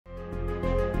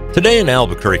Today in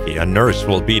Albuquerque, a nurse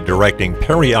will be directing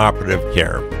perioperative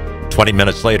care. 20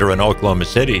 minutes later in Oklahoma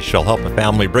City, she'll help a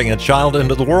family bring a child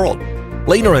into the world.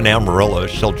 Later in Amarillo,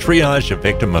 she'll triage a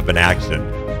victim of an accident.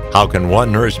 How can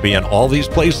one nurse be in all these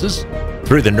places?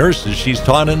 Through the nurses she's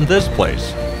taught in this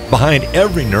place. Behind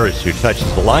every nurse who touches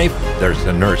a life, there's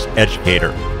a nurse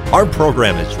educator. Our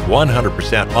program is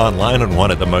 100% online and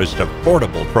one of the most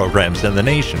affordable programs in the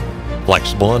nation.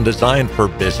 Flexible and designed for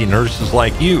busy nurses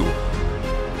like you.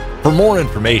 For more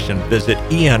information, visit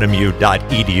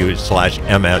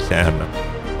ENMU.edu/MSN.